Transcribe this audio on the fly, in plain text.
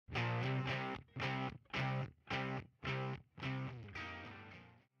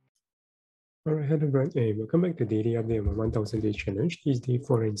Alright, hello everyone, and welcome back to Daily Update on my 1000 Day Challenge. This is day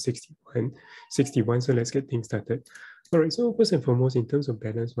 461, so let's get things started. Alright, so first and foremost, in terms of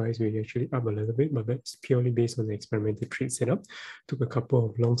balance wise, we're actually up a little bit, but that's purely based on the experimental trade setup. Took a couple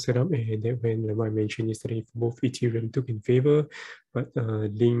of long setup, and that when, like I mentioned yesterday, both Ethereum took in favor, but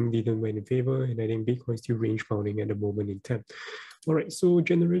Link didn't went in favor, and I think Bitcoin still range bounding at the moment in time. All right, so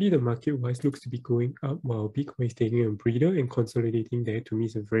generally the market-wise looks to be going up while Bitcoin is taking a breather and consolidating there. To me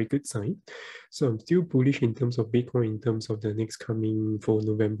is a very good sign. So I'm still bullish in terms of Bitcoin in terms of the next coming for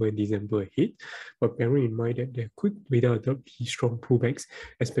November and December ahead. But bearing in mind that there could without a doubt be strong pullbacks,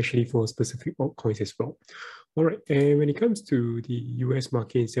 especially for specific altcoins as well. All right, and when it comes to the US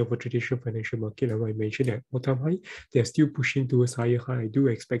market itself, a traditional financial market, like I mentioned at all-time high, they're still pushing towards higher high. I do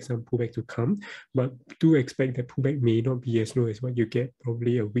expect some pullback to come, but do expect that pullback may not be as low as what you get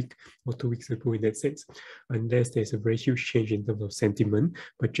probably a week or 2 weeks ago in that sense, unless there's a very huge change in terms of sentiment.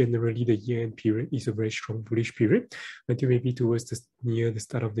 But generally, the year-end period is a very strong bullish period until maybe towards near the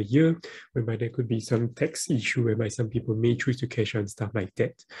start of the year, whereby there could be some tax issue whereby some people may choose to cash out and stuff like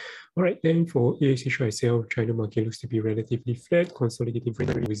that. All right, then for ASH itself, China market looks to be relatively flat, consolidating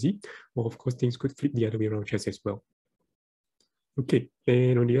very easy. Or of course, things could flip the other way around just as well. Okay,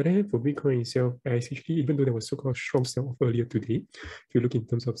 and on the other hand, for Bitcoin itself, essentially, even though there was so-called strong sell-off earlier today, if you look in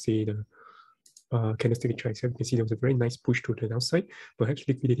terms of, say, the candlestick chart itself, you can see there was a very nice push to the downside, perhaps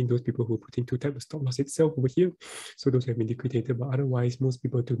liquidating those people who are putting two types of stop loss itself over here. So those have been liquidated, but otherwise, most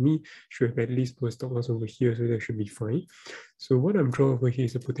people, to me, should have at least put a stop loss over here, so that should be fine. So what I'm drawing over here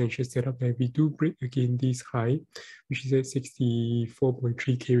is a potential setup that we do break again this high, which is at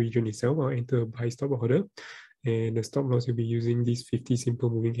 64.3K region itself. I'll enter a buy stop order. And the stop loss will be using this 50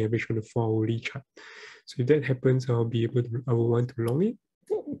 simple moving average on the 4-hourly chart. So if that happens, I will want to long it.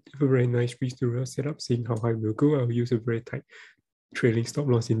 Have a very nice risk to reward setup, seeing how high we'll go. I'll use a very tight trailing stop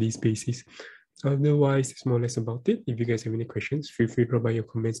loss in these spaces. Otherwise, it's more or less about it. If you guys have any questions, feel free to drop by your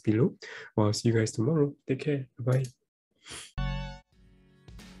comments below. I'll see you guys tomorrow. Take care. Bye-bye.